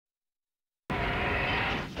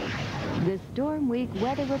The Storm Week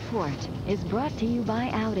Weather Report is brought to you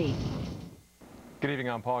by Audi. Good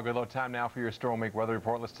evening, I'm Paul Goodloe. Time now for your Storm Week Weather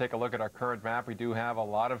Report. Let's take a look at our current map. We do have a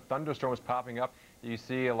lot of thunderstorms popping up. You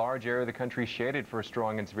see a large area of the country shaded for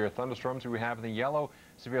strong and severe thunderstorms. We have in the yellow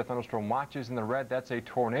severe thunderstorm watches. In the red, that's a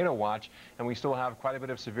tornado watch. And we still have quite a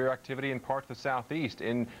bit of severe activity in parts of the southeast.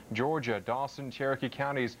 In Georgia, Dawson, Cherokee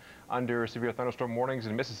counties under severe thunderstorm warnings.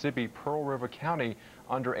 In Mississippi, Pearl River County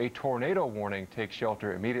under a tornado warning. Take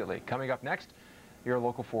shelter immediately. Coming up next, your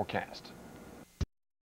local forecast.